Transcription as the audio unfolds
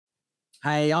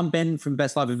Hey, I'm Ben from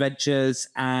Best Life Adventures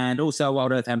and also a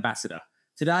Wild Earth Ambassador.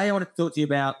 Today, I want to talk to you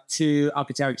about two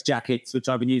Arcteryx jackets, which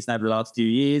I've been using over the last few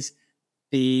years.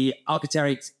 The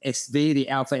Arcteryx SV, the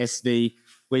Alpha SV,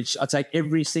 which I take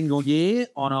every single year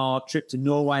on our trip to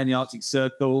Norway and the Arctic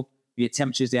Circle. We get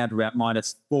temperatures down to about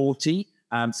 -40.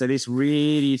 So this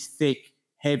really thick,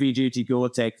 heavy-duty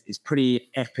Gore-Tex is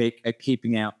pretty epic at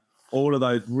keeping out all of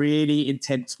those really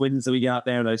intense winds that we get out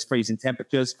there, those freezing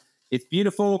temperatures. It's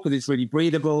beautiful because it's really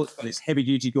breathable. It's got this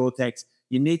heavy-duty Gore-Tex.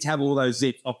 You need to have all those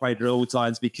zips operated at all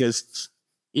times because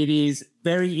it is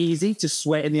very easy to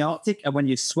sweat in the Arctic. And when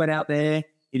you sweat out there,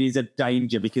 it is a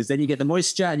danger because then you get the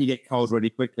moisture and you get cold really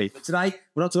quickly. But today,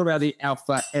 we're not talking about the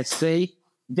Alpha SV.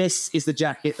 This is the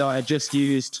jacket that I just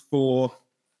used for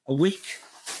a week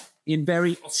in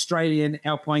very Australian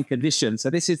alpine conditions. So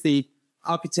this is the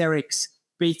Arcteryx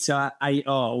Beta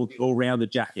AR, or the all-rounder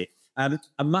jacket.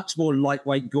 A much more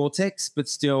lightweight Gore-Tex, but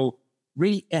still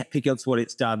really epic as what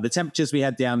it's done. The temperatures we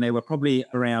had down there were probably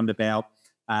around about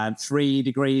 3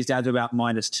 degrees down to about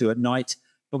 -2 at night.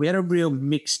 But we had a real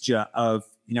mixture of,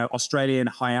 Australian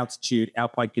high altitude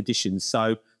alpine conditions.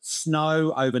 So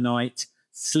snow overnight,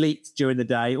 sleet during the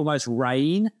day, almost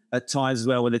rain at times as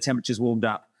well when the temperatures warmed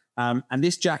up. And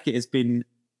this jacket has been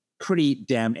pretty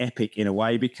damn epic in a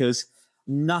way because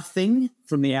nothing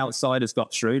from the outside has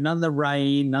got through. None of the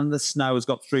rain, none of the snow has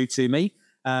got through to me.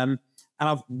 And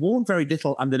I've worn very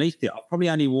little underneath it. I've probably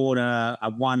only worn a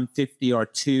 150 or a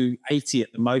 280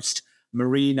 at the most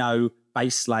Merino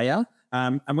base layer.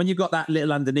 And when you've got that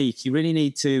little underneath, you really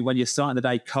need to, when you're starting the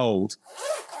day cold,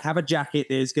 have a jacket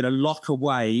that is going to lock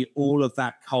away all of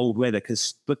that cold weather.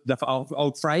 Because the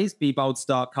old phrase, be bold,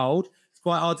 start cold, it's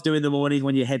quite hard to do in the morning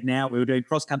when you're heading out. We were doing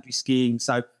cross-country skiing,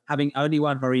 so having only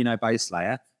one Merino base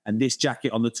layer and this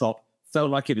jacket on the top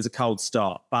felt like it was a cold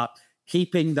start. But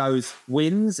keeping those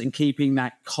winds and keeping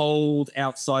that cold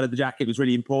outside of the jacket was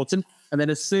really important. And then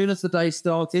as soon as the day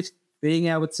started, being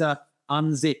able to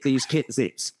unzip these kit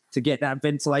zips to get that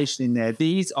ventilation in there,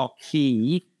 these are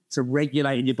key to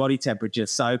regulating your body temperature.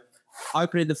 So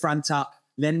opening the front up,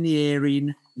 letting the air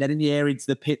in, letting the air into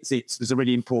the pit zips was a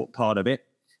really important part of it.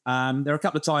 There are a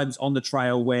couple of times on the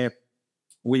trail where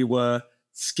we were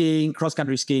skiing,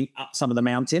 cross-country skiing up some of the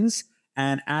mountains.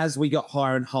 And as we got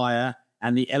higher and higher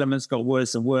and the elements got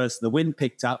worse and worse, the wind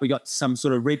picked up, we got some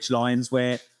sort of ridge lines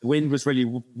where the wind was really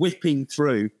whipping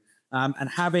through. And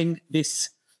having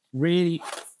this really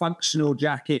functional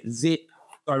jacket zip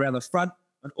around the front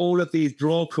and all of these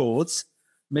draw cords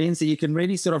means that you can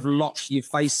really sort of lock your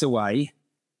face away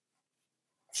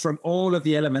from all of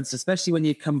the elements, especially when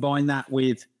you combine that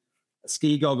with a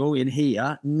ski goggle in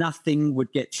here. Nothing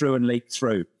would get through and leak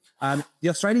through. The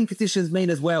Australian conditions mean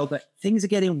as well that things are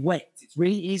getting wet. It's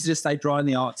really easy to stay dry in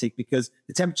the Arctic because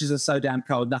the temperatures are so damn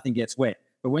cold, nothing gets wet.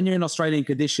 But when you're in Australian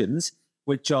conditions,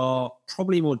 which are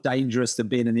probably more dangerous than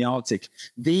being in the Arctic,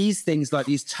 these things like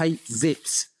these tape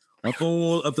zips of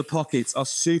all of the pockets are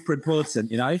super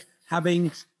important,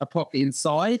 Having a pocket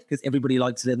inside, because everybody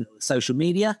likes it on social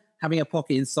media, having a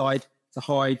pocket inside to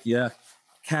hide your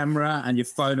camera and your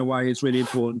phone away is really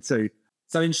important too.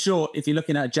 So in short, if you're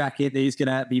looking at a jacket that is going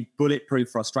to be bulletproof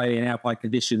for Australian alpine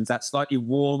conditions, that slightly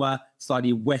warmer,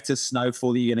 slightly wetter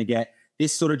snowfall that you're going to get,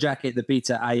 this sort of jacket, the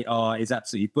Beta AR, is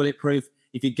absolutely bulletproof.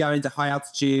 If you go into high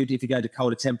altitude, if you go to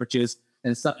colder temperatures,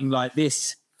 then something like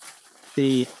this,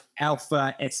 the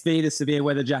Alpha SV, the severe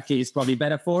weather jacket, is probably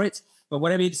better for it. But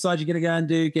whatever you decide you're going to go and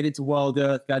do, get into Wild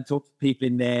Earth, go and talk to people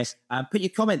in there. Put your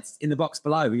comments in the box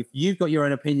below. If you've got your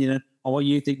own opinion on what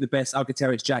you think the best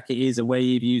Arcteryx jacket is and where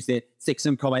you've used it, stick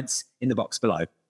some comments in the box below.